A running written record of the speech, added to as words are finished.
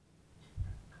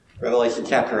Revelation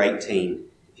chapter 18,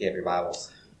 if you have your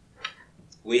Bibles.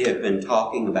 We have been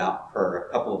talking about, for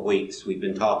a couple of weeks, we've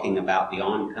been talking about the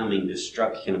oncoming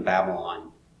destruction of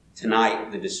Babylon.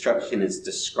 Tonight, the destruction is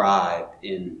described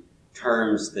in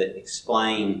terms that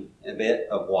explain a bit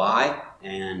of why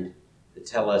and to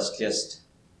tell us just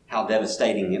how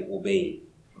devastating it will be.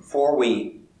 Before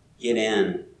we get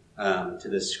in to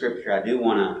this scripture, I do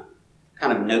want to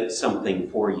kind of note something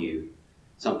for you,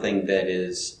 something that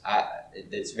is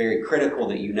it's very critical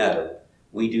that you know.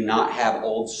 We do not have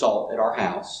old salt at our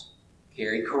house.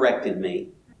 Carrie corrected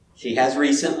me. She has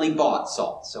recently bought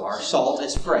salt, so our salt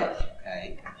is fresh,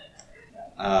 okay?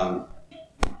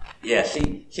 Yeah,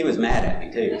 she was mad at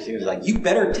me too. She was like, you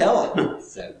better tell them.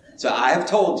 So I have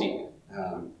told you.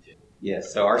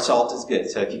 Yes, so our salt is good.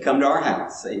 So if you come to our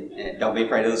house, don't be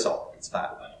afraid of the salt. It's fine.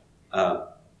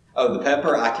 The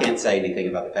pepper, I can't say anything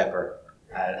about the pepper.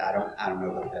 I don't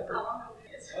know about the pepper.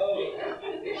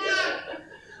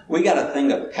 We got a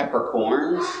thing of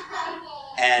peppercorns,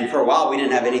 and for a while we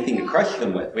didn't have anything to crush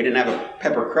them with. We didn't have a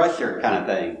pepper crusher kind of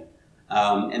thing.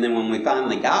 And then when we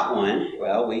finally got one,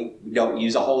 well, we don't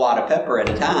use a whole lot of pepper at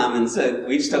a time, and so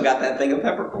we've still got that thing of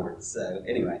peppercorns. So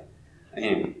anyway,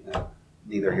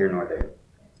 neither here nor there.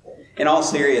 In all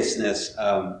seriousness,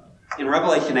 in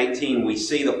Revelation 18, we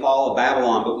see the fall of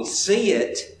Babylon, but we see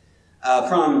it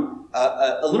from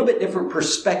a little bit different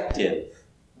perspective.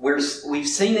 We've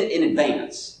seen it in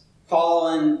advance.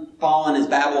 Fallen is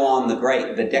Babylon the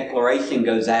Great. The declaration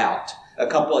goes out a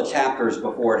couple of chapters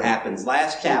before it happens.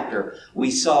 Last chapter, we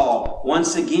saw,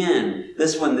 once again,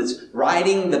 this one that's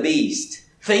riding the beast,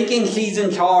 thinking she's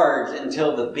in charge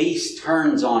until the beast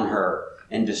turns on her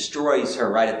and destroys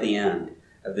her right at the end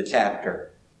of the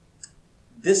chapter.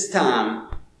 This time,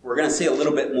 we're going to see a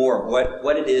little bit more of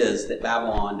what it is that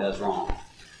Babylon does wrong.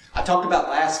 I talked about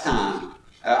last time,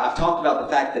 I've talked about the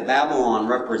fact that Babylon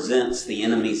represents the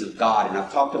enemies of God, and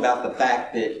I've talked about the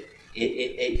fact that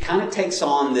it kind of takes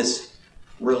on this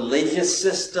religious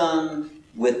system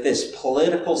with this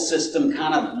political system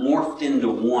kind of morphed into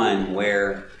one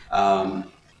where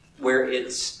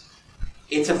it's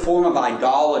a form of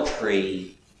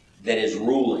idolatry that is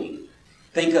ruling.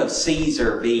 Think of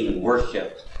Caesar being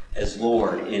worshipped as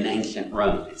Lord in ancient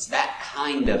Rome. It's that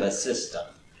kind of a system.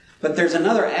 But there's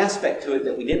another aspect to it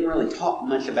that we didn't really talk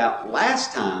much about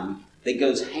last time that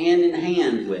goes hand in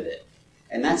hand with it.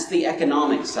 And that's the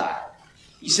economic side.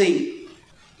 You see,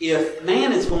 if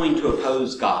man is going to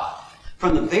oppose God,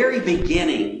 from the very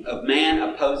beginning of man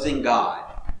opposing God,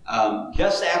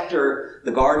 just after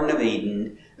the Garden of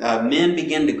Eden, men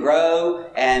begin to grow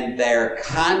and they're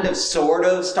kind of sort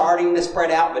of starting to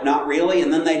spread out, but not really.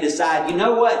 And then they decide, you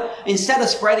know what? Instead of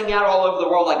spreading out all over the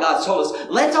world like God's told us,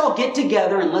 let's all get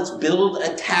together and let's build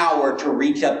a tower to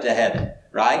reach up to heaven,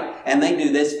 right? And they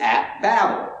do this at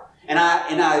Babel. And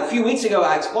a few weeks ago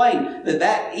I explained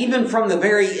that even from the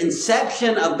very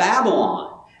inception of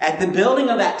Babylon, at the building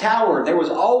of that tower, there was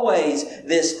always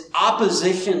this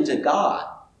opposition to God.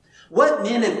 What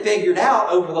men have figured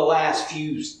out over the last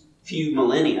few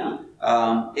millennia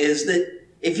is that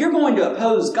if you're going to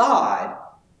oppose God,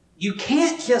 you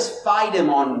can't just fight Him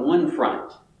on one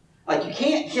front. Like you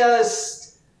can't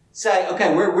just say,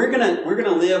 okay, we're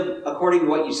gonna live according to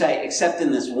what you say, except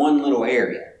in this one little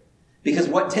area, because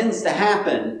what tends to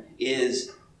happen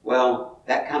is, well,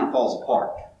 that kind of falls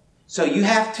apart. So you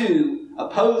have to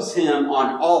oppose Him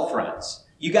on all fronts.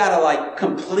 You gotta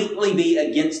completely be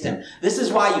against Him. This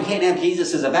is why you can't have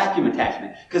Jesus as a vacuum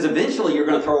attachment, because eventually you're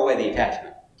going to throw away the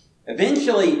attachment.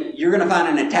 Eventually you're going to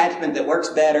find an attachment that works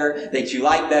better, that you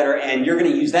like better, and you're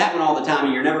going to use that one all the time,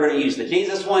 and you're never going to use the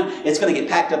Jesus one. It's going to get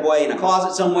packed away in a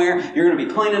closet somewhere. You're going to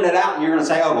be cleaning it out, and you're going to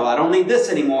say, oh, well, I don't need this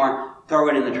anymore. Throw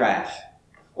it in the trash.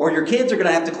 Or your kids are going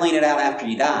to have to clean it out after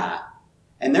you die.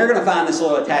 And they're going to find this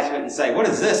little attachment and say, what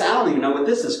is this? I don't even know what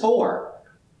this is for.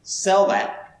 Sell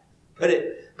that. Put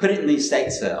it in the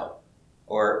estate sale.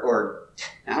 Or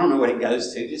I don't know what it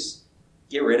goes to. Just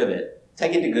get rid of it.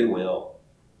 Take it to Goodwill.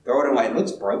 Throw it away. It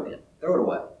looks broken. Throw it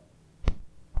away.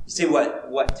 You see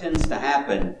what tends to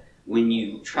happen when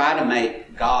you try to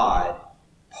make God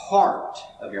part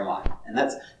of your life. And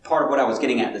that's part of what I was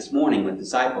getting at this morning with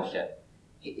discipleship.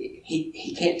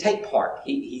 He can't take part.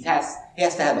 He has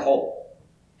to have the whole.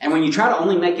 And when you try to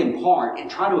only make Him part and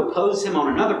try to oppose Him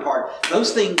on another part,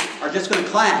 those things are just going to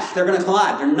clash. They're going to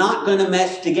collide. They're not going to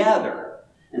mesh together.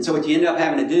 And so what you end up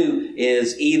having to do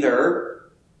is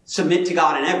either submit to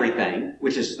God in everything,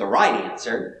 which is the right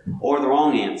answer, or the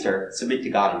wrong answer, submit to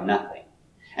God in nothing.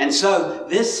 And so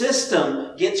this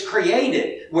system gets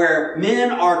created where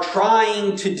men are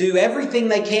trying to do everything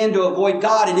they can to avoid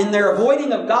God. And in their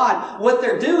avoiding of God, what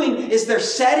they're doing is they're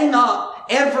setting up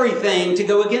everything to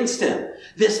go against him.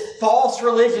 This false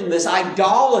religion, this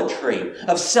idolatry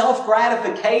of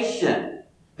self-gratification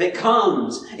that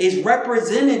comes is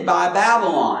represented by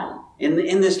Babylon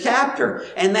in this chapter.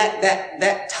 And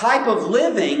that type of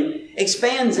living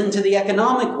expands into the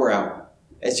economic realm,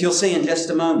 as you'll see in just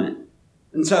a moment.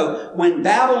 And so when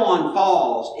Babylon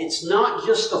falls, it's not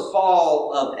just the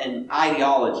fall of an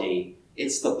ideology,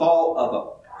 it's the fall of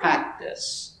a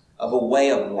practice, of a way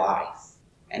of life.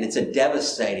 And it's a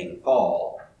devastating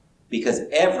fall because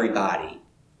everybody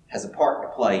has a part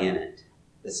to play in it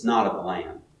that's not of the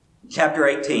Lamb. Chapter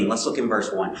 18, let's look in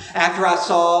verse 1.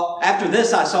 After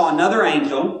this I saw another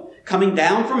angel coming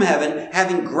down from heaven,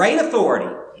 having great authority,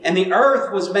 and the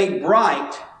earth was made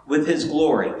bright with his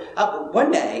glory.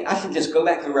 One day, I should just go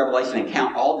back through Revelation and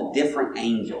count all the different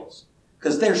angels,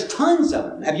 because there's tons of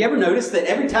them. Have you ever noticed that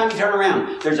every time you turn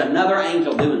around, there's another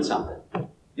angel doing something?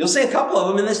 You'll see a couple of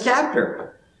them in this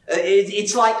chapter.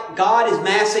 It's like God is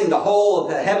massing the whole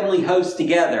of the heavenly host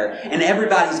together, and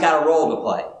everybody's got a role to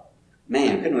play.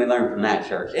 Man, couldn't we learn from that,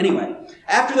 church? Anyway,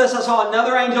 after this I saw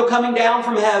another angel coming down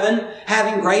from heaven,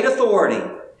 having great authority.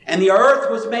 And the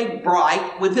earth was made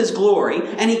bright with his glory,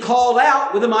 and he called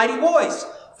out with a mighty voice,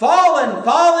 "Fallen,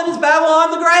 fallen is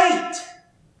Babylon the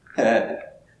Great!"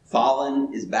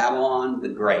 Fallen is Babylon the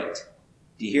Great.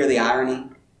 Do you hear the irony?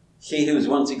 She who was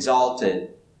once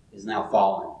exalted is now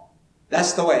fallen.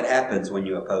 That's the way it happens when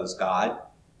you oppose God.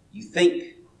 You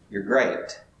think you're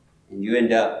great, and you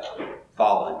end up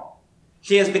falling.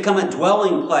 She has become a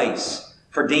dwelling place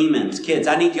for demons. Kids,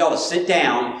 I need y'all to sit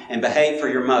down and behave for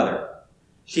your mother.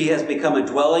 She has become a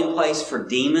dwelling place for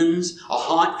demons, a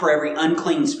haunt for every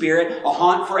unclean spirit, a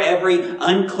haunt for every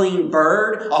unclean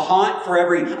bird, a haunt for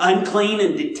every unclean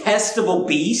and detestable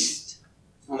beast.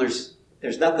 Well,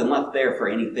 there's nothing left there for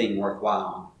anything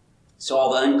worthwhile. So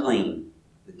all the unclean,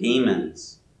 the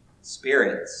demons,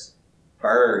 spirits,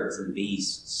 birds, and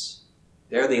beasts,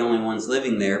 they're the only ones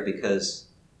living there because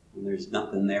there's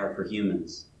nothing there for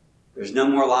humans. There's no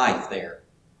more life there.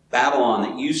 Babylon,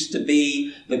 that used to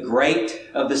be the great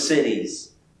of the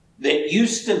cities, that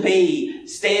used to be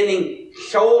standing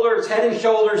head and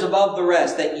shoulders above the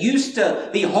rest, that used to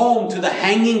be home to the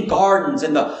hanging gardens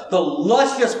and the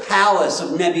luscious palace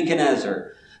of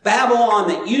Nebuchadnezzar. Babylon,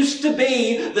 that used to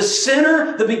be the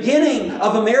center, the beginning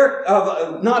of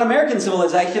not American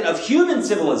civilization, of human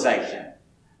civilization.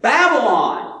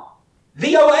 Babylon,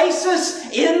 the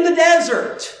oasis in the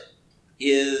desert,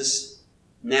 is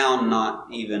now not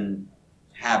even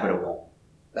habitable.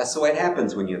 That's the way it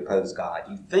happens when you oppose God.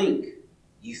 You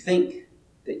think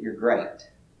that you're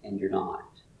great, and you're not.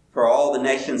 For all the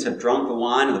nations have drunk the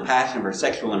wine of the passion of her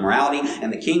sexual immorality,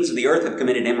 and the kings of the earth have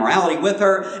committed immorality with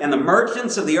her, and the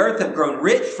merchants of the earth have grown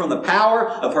rich from the power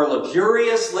of her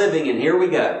luxurious living. And here we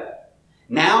go.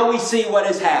 Now we see what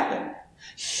has happened.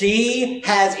 She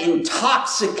has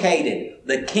intoxicated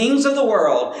the kings of the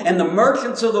world and the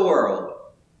merchants of the world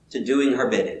to doing her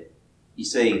bidding. You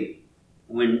see,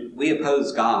 when we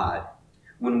oppose God,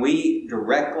 when we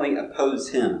directly oppose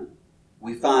Him,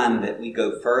 we find that we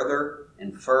go further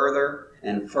and further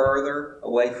and further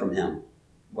away from Him,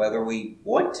 whether we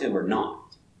want to or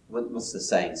not. What's the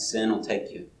saying? Sin will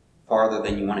take you farther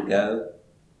than you want to go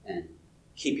and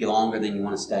keep you longer than you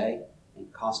want to stay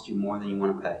and cost you more than you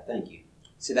want to pay. Thank you.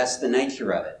 See, that's the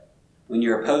nature of it. When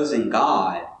you're opposing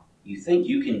God, you think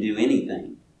you can do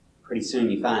anything. Pretty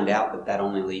soon you find out that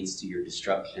only leads to your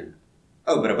destruction.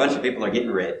 Oh, but a bunch of people are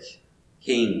getting rich.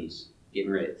 Kings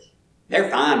getting rich. They're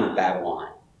fine with Babylon.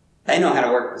 They know how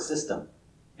to work the system.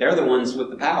 They're the ones with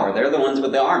the power. They're the ones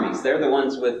with the armies. They're the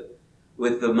ones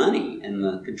with the money and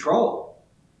the control.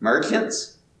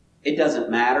 Merchants, it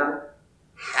doesn't matter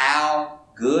how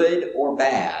good or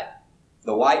bad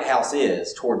the White House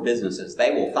is toward businesses.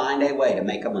 They will find a way to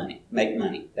make money.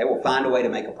 They will find a way to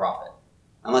make a profit.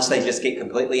 Unless they just get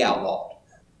completely outlawed,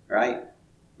 right?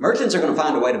 Merchants are going to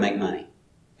find a way to make money.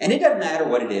 And it doesn't matter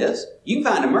what it is. You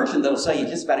can find a merchant that'll sell you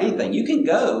just about anything. You can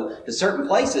go to certain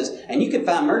places and you can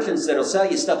find merchants that'll sell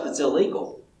you stuff that's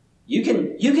illegal. You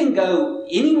can go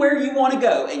anywhere you want to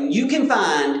go and you can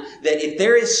find that if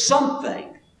there is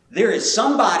something, there is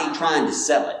somebody trying to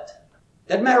sell it.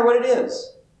 Doesn't matter what it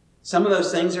is. Some of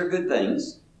those things are good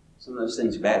things. Some of those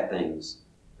things are bad things.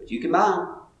 But you can buy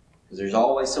them. Because there's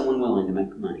always someone willing to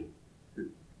make money. You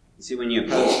see, when you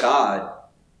oppose God,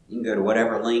 you can go to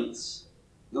whatever lengths.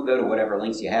 You'll go to whatever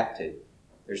lengths you have to.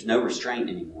 There's no restraint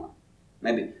anymore.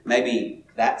 Maybe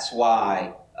that's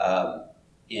why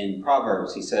in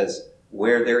Proverbs he says,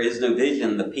 where there is no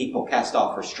vision, the people cast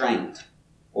off restraint.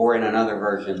 Or in another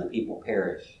version, the people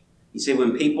perish. You see,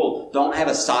 when people don't have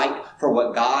a sight for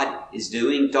what God is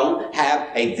doing, don't have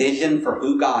a vision for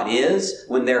who God is,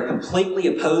 when they're completely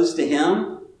opposed to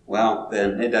Him, well,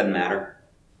 then it doesn't matter.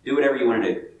 Do whatever you want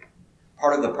to do.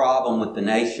 Part of the problem with the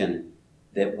nation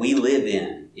that we live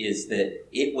in is that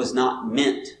it was not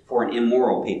meant for an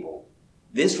immoral people.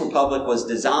 This republic was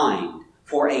designed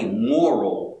for a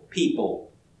moral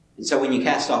people. And so when you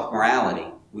cast off morality,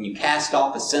 when you cast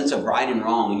off a sense of right and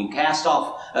wrong, when you cast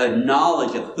off a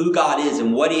knowledge of who God is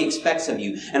and what He expects of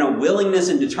you, and a willingness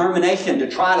and determination to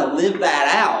try to live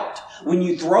that out, when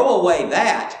you throw away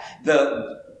that,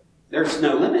 there's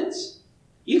no limits.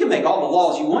 You can make all the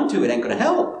laws you want to, it ain't going to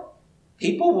help.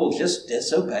 People will just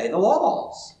disobey the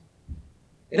laws.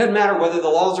 It doesn't matter whether the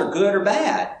laws are good or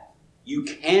bad. You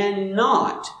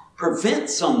cannot prevent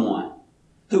someone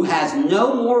who has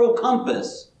no moral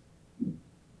compass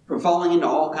from falling into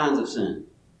all kinds of sin.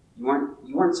 You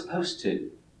weren't supposed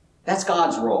to. That's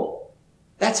God's role.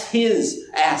 That's His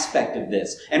aspect of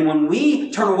this. And when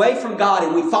we turn away from God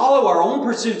and we follow our own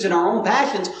pursuits and our own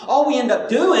passions, all we end up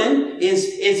doing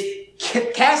is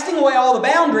casting away all the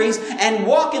boundaries and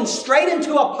walking straight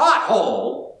into a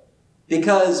pothole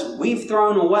because we've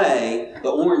thrown away the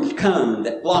orange cone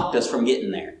that blocked us from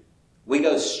getting there. We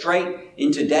go straight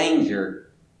into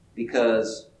danger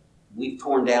because we've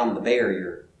torn down the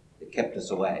barrier that kept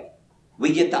us away.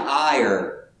 We get the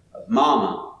ire of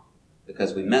Mama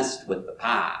because we messed with the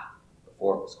pie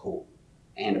before it was cool.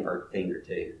 And a burnt finger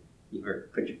too. You ever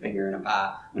put your finger in a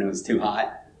pie when it was too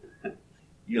hot?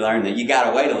 You learn that you got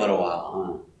to wait a little while,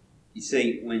 huh? You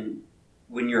see,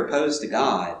 when you're opposed to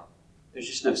God, there's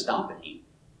just no stopping you.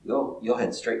 You'll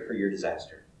head straight for your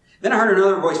disaster. Then I heard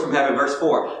another voice from heaven, verse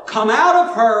 4. Come out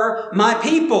of her, my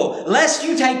people, lest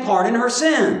you take part in her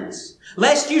sins,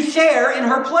 lest you share in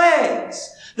her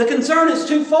plagues. The concern is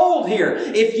twofold here.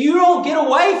 If you don't get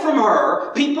away from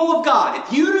her, people of God,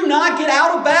 if you do not get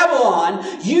out of Babylon,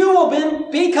 you will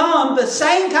become the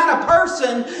same kind of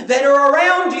person that are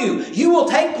around you. You will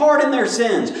take part in their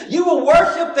sins. You will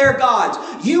worship their gods.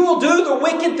 You will do the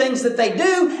wicked things that they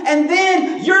do, and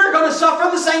then you're going to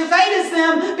suffer the same fate as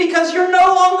them because you're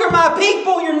no longer my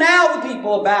people. You're now the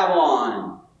people of Babylon.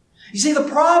 You see, the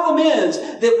problem is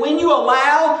that when you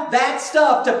allow that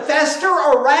stuff to fester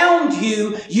around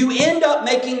you, you end up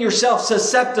making yourself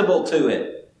susceptible to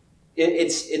it.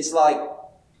 It's like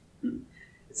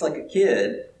a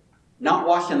kid not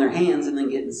washing their hands and then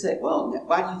getting sick. Well,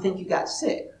 why do you think you got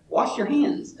sick? Wash your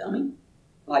hands, dummy.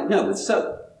 Like, no, with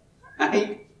soap,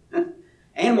 right?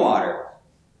 And water.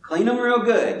 Clean them real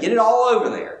good. Get it all over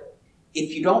there.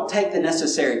 If you don't take the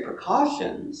necessary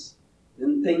precautions,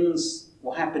 then things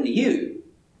will happen to you.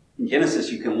 In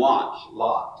Genesis, you can watch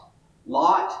Lot.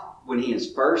 Lot, when he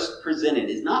is first presented,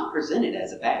 is not presented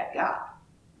as a bad guy.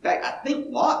 In fact, I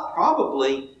think Lot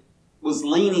probably was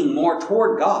leaning more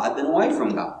toward God than away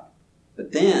from God.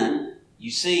 But then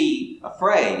you see a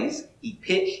phrase, he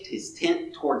pitched his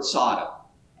tent toward Sodom.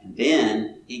 And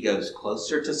then he goes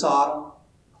closer to Sodom,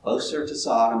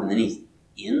 and then he's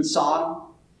in Sodom.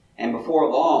 And before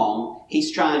long,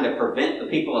 he's trying to prevent the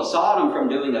people of Sodom from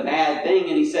doing a bad thing.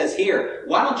 And he says, here,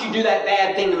 why don't you do that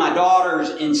bad thing to my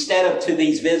daughters instead of to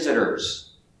these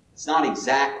visitors? It's not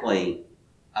exactly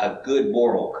a good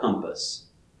moral compass.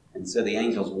 And so the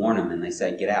angels warn him and they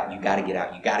say, get out. You got to get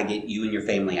out. You got to get you and your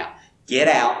family out. Get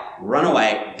out. Run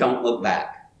away. Don't look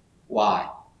back. Why?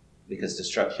 Because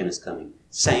destruction is coming.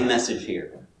 Same message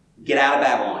here. Get out of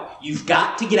Babylon. You've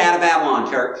got to get out of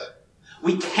Babylon, church.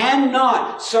 We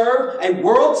cannot serve a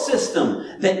world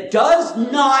system that does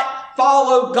not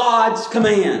follow God's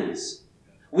commands.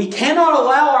 We cannot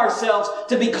allow ourselves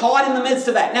to be caught in the midst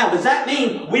of that. Now, does that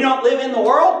mean we don't live in the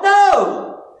world?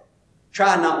 No!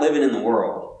 Try not living in the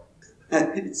world.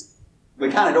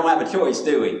 We kind of don't have a choice,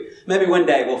 do we? Maybe one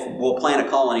day we'll plant a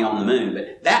colony on the moon,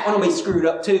 but that one will be screwed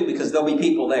up too because there'll be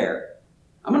people there.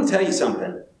 I'm going to tell you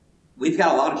something. We've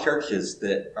got a lot of churches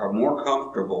that are more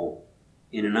comfortable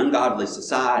in an ungodly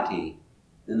society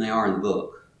than they are in the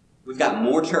book. We've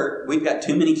got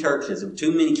too many churches and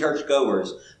too many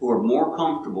churchgoers who are more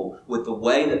comfortable with the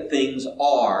way that things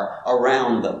are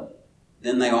around them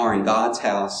than they are in God's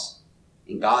house,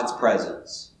 in God's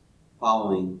presence,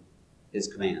 following His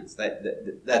commands.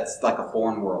 That's like a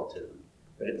foreign world to them.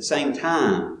 But at the same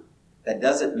time, that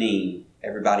doesn't mean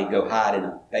everybody go hide in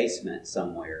a basement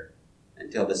somewhere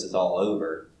until this is all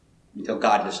over, until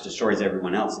God just destroys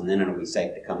everyone else, and then it'll be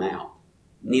safe to come out.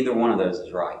 Neither one of those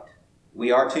is right.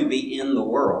 We are to be in the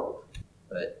world,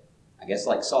 but I guess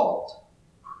like salt,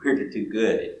 we're to do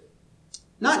good.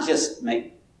 Not just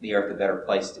make the earth a better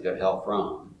place to go to hell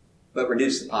from, but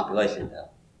reduce the population of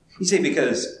hell. You see,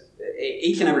 because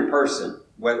each and every person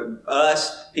Whether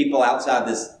us, people outside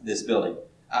this building,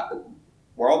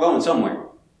 we're all going somewhere.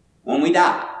 When we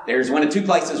die, there's one of two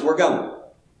places we're going.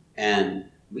 And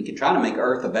we could try to make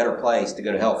earth a better place to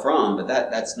go to hell from, but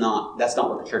that's not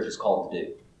what the church is called to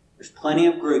do. There's plenty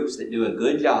of groups that do a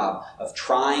good job of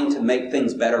trying to make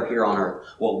things better here on earth.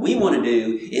 What we want to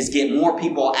do is get more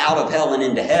people out of hell and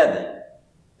into heaven.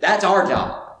 That's our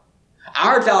job.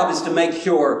 Our job is to make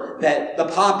sure that the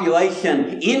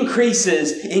population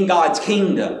increases in God's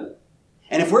kingdom.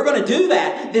 And if we're going to do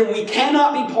that, then we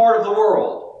cannot be part of the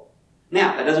world.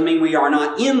 Now, that doesn't mean we are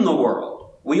not in the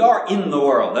world. We are in the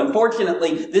world.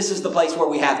 Unfortunately, this is the place where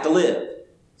we have to live.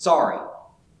 Sorry.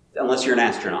 Unless you're an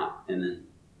astronaut. And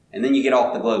then you get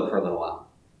off the globe for a little while.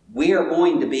 We are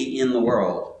going to be in the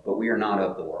world, but we are not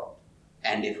of the world.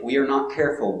 And if we are not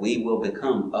careful, we will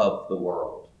become of the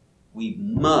world. We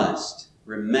must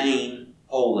remain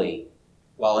holy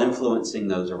while influencing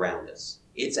those around us.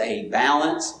 It's a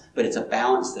balance, but it's a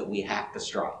balance that we have to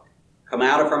strike. Come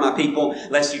out of her, my people,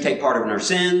 lest you take part in her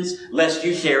sins, lest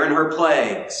you share in her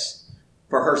plagues.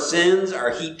 For her sins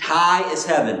are heaped high as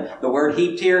heaven. The word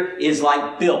heaped here is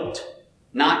like built.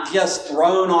 Not just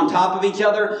thrown on top of each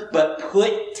other, but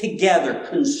put together,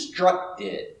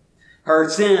 constructed. Her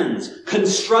sins,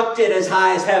 constructed as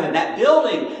high as heaven. That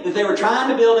building that they were trying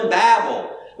to build in Babel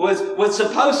was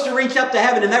supposed to reach up to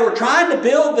heaven. And they were trying to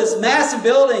build this massive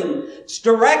building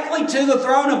directly to the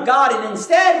throne of God. And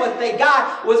instead what they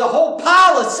got was a whole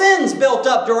pile of sins built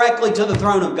up directly to the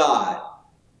throne of God.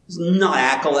 It was not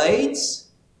accolades.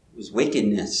 It was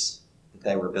wickedness that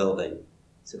they were building.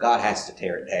 So God has to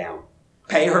tear it down.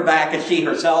 Pay her back as she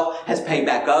herself has paid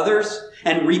back others,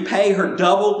 and repay her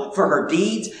double for her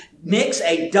deeds. Mix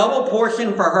a double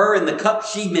portion for her in the cup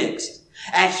she mixed.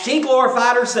 As she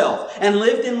glorified herself and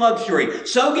lived in luxury,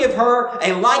 so give her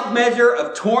a like measure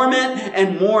of torment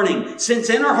and mourning. Since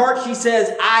in her heart she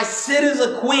says, I sit as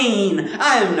a queen,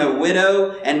 I am no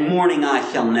widow, and mourning I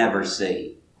shall never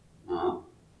see.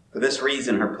 For this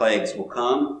reason her plagues will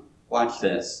come, watch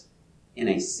this, in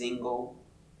a single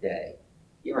day.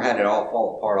 You ever had it all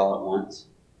fall apart all at once?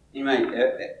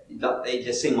 It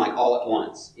just seemed like all at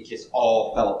once. It just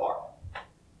all fell apart.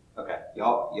 Okay,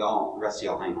 y'all, the rest of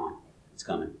y'all hang on. It's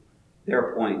coming. There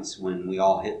are points when we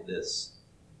all hit this.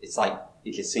 It's like,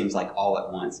 it just seems like all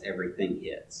at once everything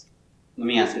hits. Let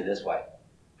me ask it this way.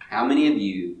 How many of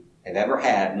you have ever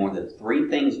had more than 3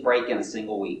 things break in a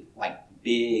single week? Like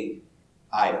big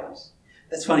items.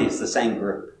 That's funny, it's the same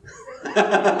group.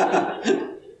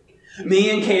 Me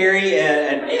and Carrie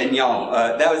and y'all.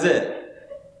 That was it.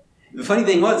 The funny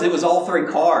thing was, it was all 3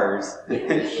 cars.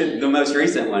 The most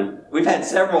recent one. We've had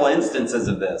several instances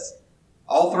of this.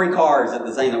 All 3 cars at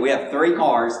the same time. We have 3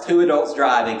 cars, 2 adults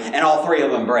driving, and all 3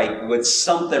 of them break with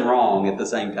something wrong at the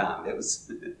same time. It was,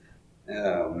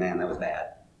 oh man, that was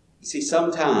bad. You see,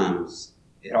 sometimes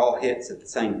it all hits at the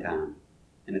same time,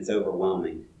 and it's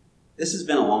overwhelming. This has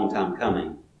been a long time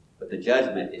coming, but the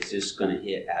judgment is just going to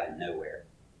hit out of nowhere.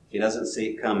 She doesn't see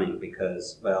it coming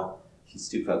because, well, she's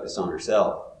too focused on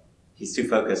herself. She's too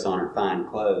focused on her fine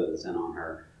clothes and on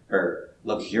her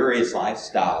luxurious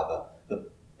lifestyle, the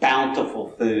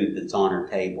bountiful food that's on her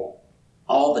table,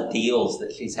 all the deals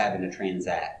that she's having to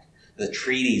transact, the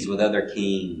treaties with other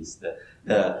kings,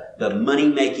 the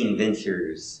money-making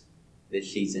ventures that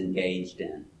she's engaged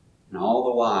in. And all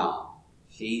the while,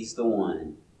 she's the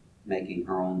one making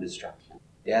her own destruction.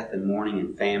 Death and mourning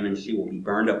and famine, she will be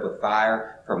burned up with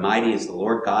fire, for mighty is the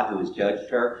Lord God who has judged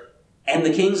her, and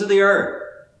the kings of the earth.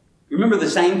 Remember the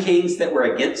same kings that were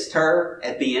against her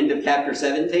at the end of chapter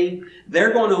 17?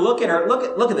 They're going to look at her.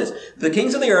 Look at this. The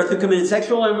kings of the earth who committed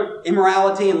sexual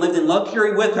immorality and lived in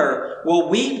luxury with her will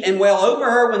weep and wail over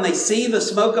her when they see the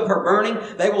smoke of her burning.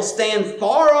 They will stand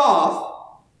far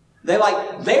off. They're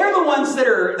the ones that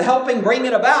are helping bring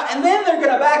it about. And then they're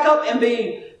going to back up and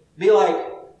be like,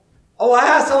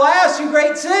 alas, alas, you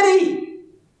great city,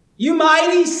 you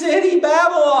mighty city,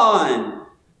 Babylon.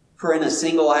 For in a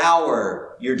single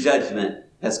hour, your judgment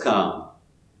has come.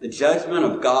 The judgment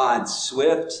of God,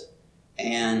 swift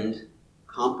and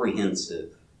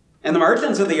comprehensive. And the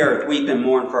merchants of the earth weep and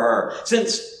mourn for her,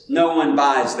 since no one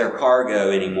buys their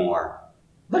cargo anymore.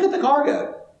 Look at the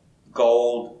cargo.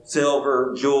 Gold,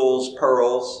 silver, jewels,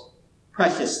 pearls,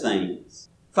 precious things.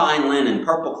 Fine linen,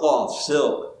 purple cloth,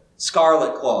 silk,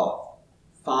 scarlet cloth,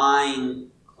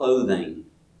 fine clothing,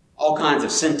 all kinds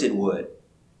of scented wood,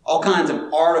 all kinds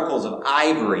of articles of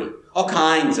ivory, all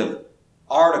kinds of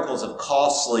articles of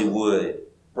costly wood,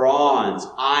 bronze,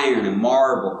 iron, and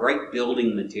marble, great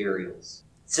building materials,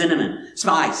 cinnamon,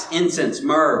 spice, incense,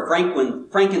 myrrh,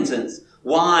 frankincense,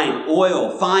 wine,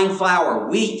 oil, fine flour,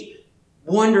 wheat,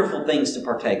 wonderful things to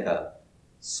partake of.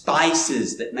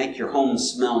 spices that make your home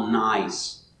smell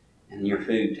nice and your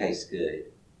food taste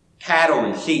good, cattle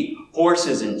and sheep,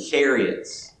 horses and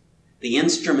chariots, the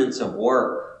instruments of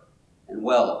work and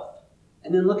wealth.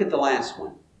 And then look at the last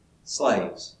one,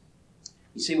 slaves.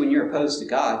 You see, when you're opposed to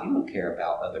God, you don't care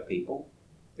about other people.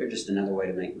 They're just another way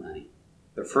to make money.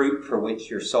 The fruit for which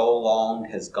your soul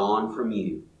longed has gone from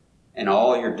you, and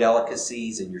all your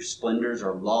delicacies and your splendors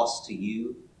are lost to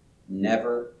you,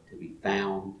 never to be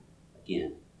found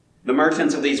again. The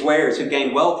merchants of these wares who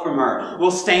gain wealth from her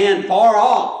will stand far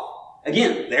off.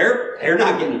 Again, they're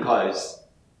not getting close.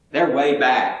 They're way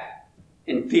back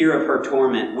in fear of her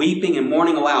torment, weeping and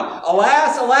mourning aloud.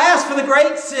 Alas, alas for the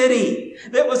great city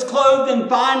that was clothed in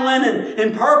fine linen,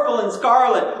 in purple and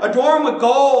scarlet, adorned with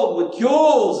gold, with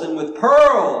jewels, and with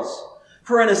pearls.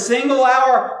 For in a single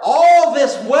hour, all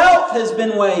this wealth has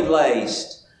been waylaid.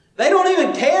 They don't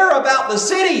even care about the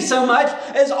city so much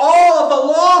as all of the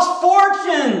lost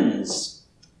fortunes.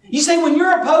 You say when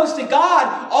you're opposed to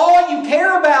God, all you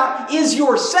care about is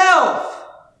yourself.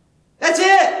 That's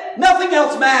it. Nothing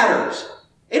else matters.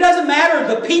 It doesn't matter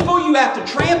the people you have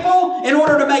to trample in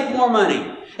order to make more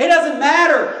money. It doesn't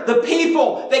matter the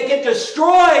people that get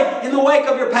destroyed in the wake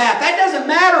of your path. That doesn't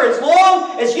matter as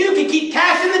long as you can keep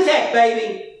cashing the check,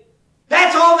 baby.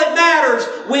 That's all that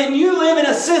matters when you live in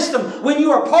a system, when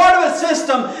you are part of a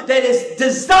system that is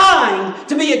designed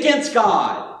to be against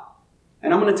God.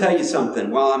 And I'm going to tell you something.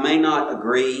 While I may not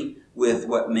agree with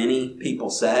what many people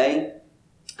say,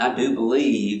 I do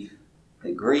believe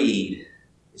that greed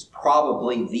is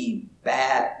probably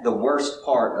the worst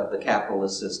part of the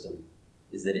capitalist system,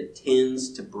 is that it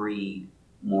tends to breed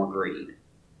more greed.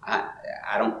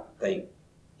 I don't think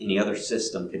any other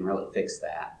system can really fix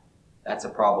that. That's a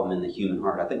problem in the human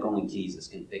heart. I think only Jesus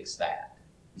can fix that.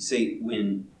 You see,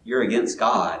 when you're against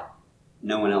God,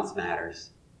 no one else matters.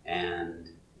 And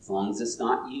as long as it's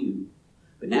not you,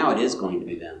 but now it is going to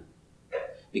be them.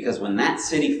 Because when that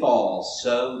city falls,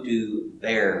 so do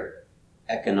their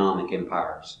economic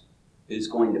empires. Who's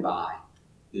going to buy?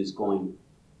 Who's going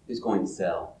to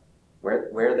sell?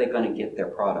 Where are they going to get their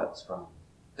products from?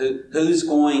 Who's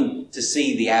going to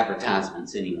see the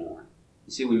advertisements anymore?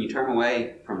 You see, when you turn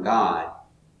away from God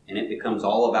and it becomes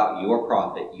all about your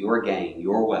profit, your gain,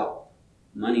 your wealth,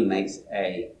 money makes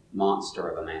a monster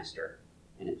of a master,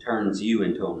 and it turns you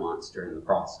into a monster in the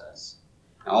process.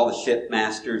 Now, all the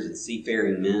shipmasters and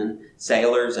seafaring men,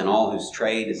 sailors, and all whose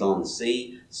trade is on the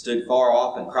sea, stood far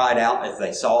off and cried out as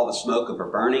they saw the smoke of her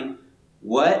burning,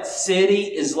 "What city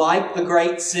is like the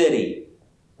great city?"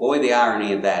 Boy, the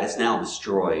irony of that. It's now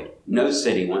destroyed. No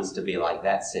city wants to be like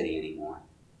that city anymore.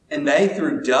 And they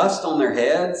threw dust on their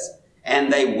heads,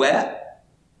 and they wept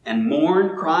and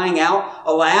mourned, crying out,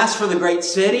 "Alas for the great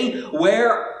city,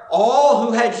 where all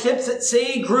who had ships at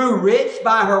sea grew rich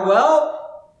by her wealth.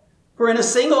 For in a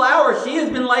single hour she has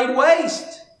been laid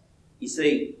waste." You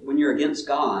see, when you're against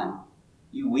God,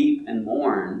 you weep and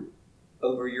mourn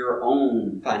over your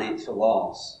own financial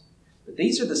loss. But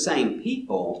these are the same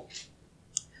people.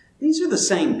 These are the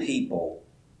same people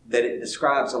that it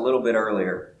describes a little bit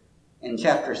earlier. In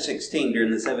chapter 16, during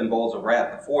the 7 bowls of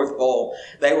wrath, the 4th bowl,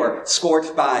 they were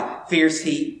scorched by fierce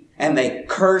heat, and they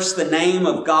cursed the name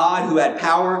of God who had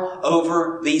power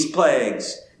over these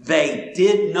plagues. They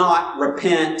did not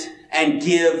repent and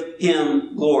give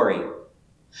him glory.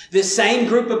 This same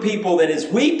group of people that is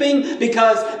weeping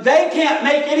because they can't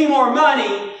make any more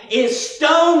money is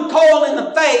stone cold in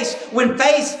the face when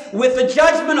faced with the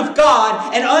judgment of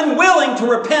God and unwilling to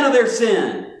repent of their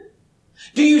sin.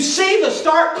 Do you see the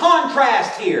stark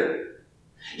contrast here?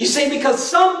 You see, because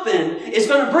something is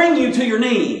going to bring you to your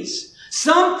knees.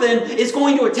 Something is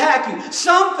going to attack you.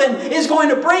 Something is going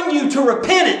to bring you to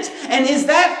repentance. And is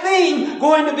that thing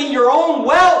going to be your own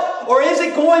wealth, or is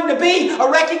it going to be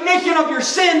a recognition of your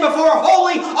sin before a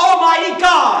holy, almighty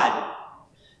God?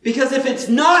 Because if it's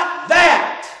not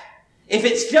that, if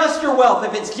it's just your wealth,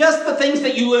 if it's just the things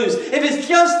that you lose, if it's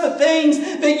just the things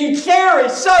that you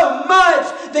cherish so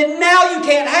much that now you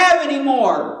can't have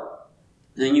anymore,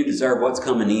 then you deserve what's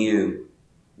coming to you.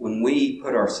 When we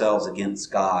put ourselves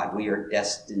against God, we are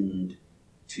destined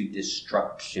to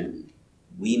destruction.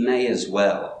 We may as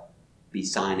well be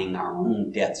signing our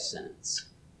own death sentence,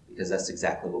 because that's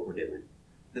exactly what we're doing.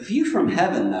 The view from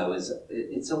heaven, though,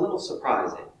 it's a little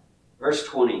surprising. Verse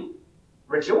 20,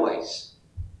 rejoice.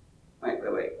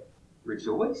 Wait.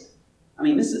 Rejoice? I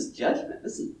mean, this is judgment.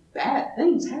 This is bad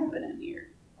things happening here.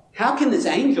 How can this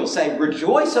angel say,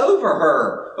 "Rejoice over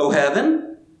her, O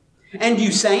heaven, and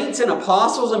you saints and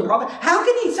apostles and prophets"? How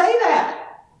can he say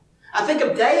that? I think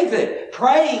of David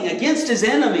praying against his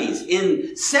enemies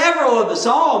in several of the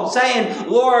Psalms, saying,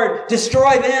 "Lord,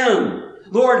 destroy them.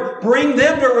 Lord, bring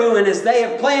them to ruin as they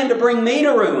have planned to bring me to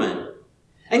ruin.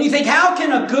 And you think, how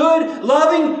can a good,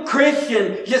 loving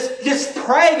Christian just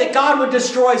pray that God would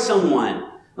destroy someone?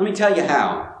 Let me tell you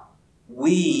how.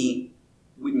 When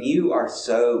you are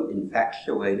so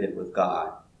infatuated with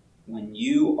God, when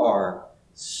you are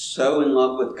so in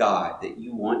love with God that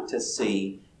you want to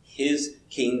see His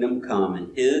kingdom come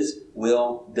and His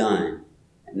will done,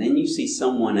 and then you see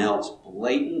someone else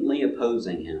blatantly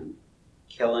opposing Him,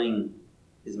 killing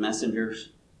His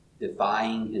messengers,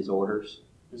 defying His orders,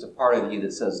 there's a part of you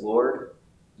that says, Lord,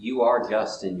 you are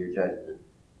just in your judgment.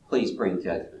 Please bring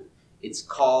judgment. It's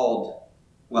called,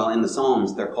 well, in the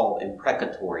Psalms, they're called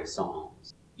imprecatory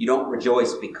psalms. You don't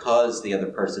rejoice because the other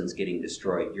person's getting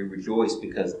destroyed. You rejoice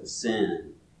because the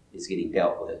sin is getting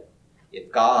dealt with.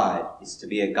 If God is to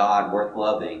be a God worth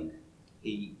loving,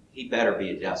 He better be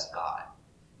a just God.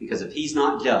 Because if He's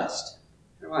not just,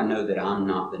 how do I know that I'm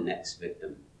not the next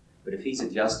victim? But if He's a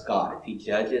just God, if He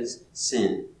judges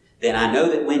sin, then I know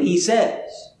that when He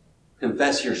says,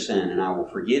 confess your sin and I will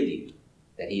forgive you,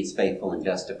 that He is faithful and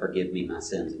just to forgive me my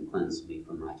sins and cleanse me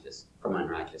from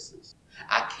unrighteousness.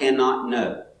 I cannot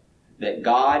know that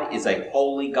God is a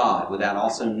holy God without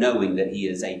also knowing that He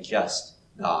is a just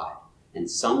God. And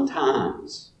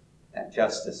sometimes that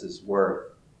justice is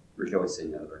worth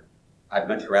rejoicing over. I'd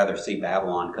much rather see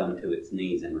Babylon come to its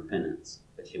knees in repentance,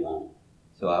 but she won't.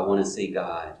 So I want to see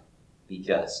God be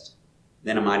just.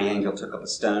 Then a mighty angel took up a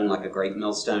stone like a great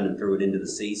millstone and threw it into the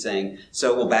sea, saying,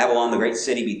 So will Babylon, the great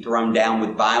city, be thrown down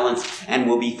with violence and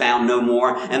will be found no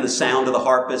more. And the sound of the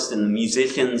harpists and the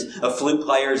musicians, of flute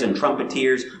players and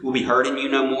trumpeters will be heard in you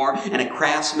no more. And a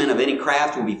craftsman of any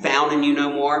craft will be found in you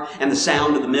no more. And the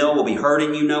sound of the mill will be heard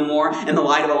in you no more. And the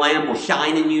light of the lamp will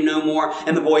shine in you no more.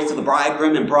 And the voice of the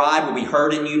bridegroom and bride will be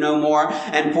heard in you no more.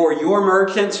 And for your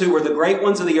merchants, who were the great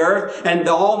ones of the earth, and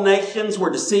all nations were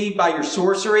deceived by your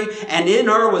sorcery, and in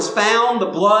her was found the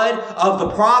blood of the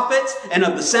prophets and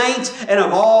of the saints and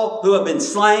of all who have been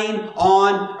slain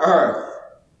on earth.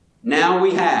 Now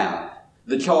we have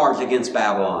the charge against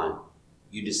Babylon.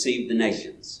 You deceived the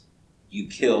nations. You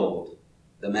killed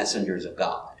the messengers of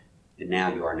God. And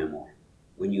now you are no more.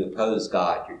 When you oppose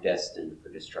God, you're destined for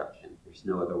destruction. There's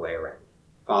no other way around.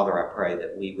 Father, I pray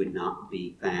that we would not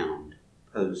be found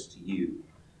opposed to you.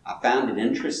 I found it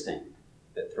interesting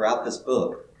that throughout this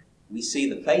book, we see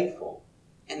the faithful,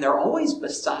 and they're always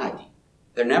beside you.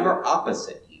 They're never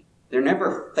opposite you. They're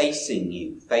never facing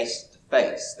you face to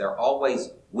face. They're always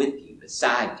with you,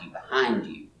 beside you, behind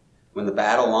you. When the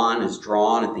battle line is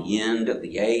drawn at the end of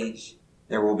the age,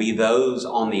 there will be those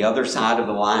on the other side of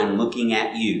the line looking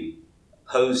at you,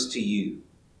 opposed to you,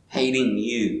 hating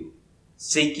you,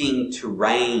 seeking to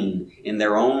reign in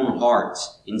their own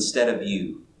hearts instead of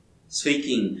you.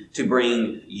 Seeking to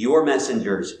bring your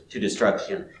messengers to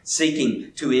destruction,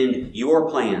 seeking to end your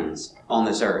plans on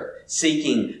this earth,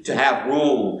 seeking to have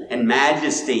rule and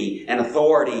majesty and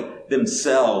authority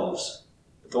themselves.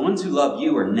 But the ones who love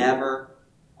you are never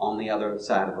on the other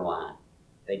side of the line.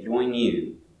 They join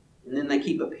you, and then they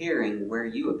keep appearing where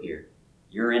you appear.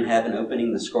 You're in heaven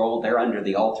opening the scroll, they're under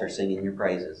the altar singing your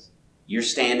praises. You're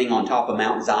standing on top of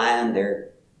Mount Zion, they're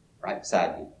right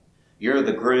beside you. You're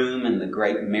the groom in the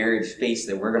great marriage feast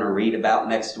that we're going to read about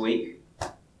next week.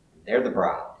 They're the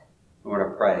bride. Lord,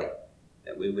 I pray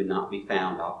that we would not be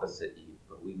found opposite you,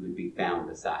 but we would be found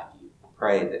beside you. I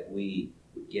pray that we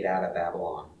would get out of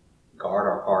Babylon. Guard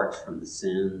our hearts from the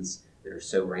sins that are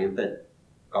so rampant.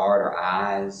 Guard our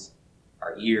eyes,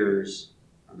 our ears,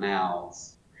 our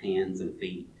mouths, our hands and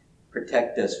feet.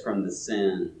 Protect us from the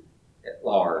sin at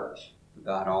large.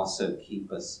 God, also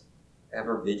keep us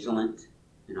ever vigilant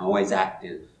and always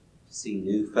active to see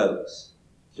new folks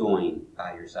join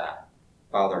by your side.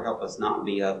 Father, help us not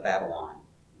be of Babylon.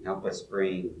 Help us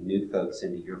bring new folks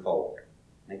into your fold.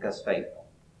 Make us faithful.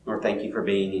 Lord, thank you for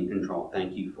being in control.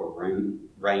 Thank you for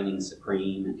reigning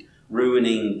supreme and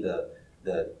ruining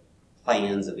the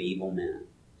plans of evil men,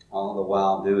 all the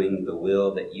while doing the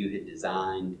will that you had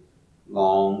designed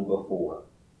long before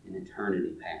in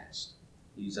eternity past.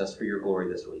 Use us for your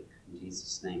glory this week. In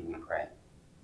Jesus' name we pray.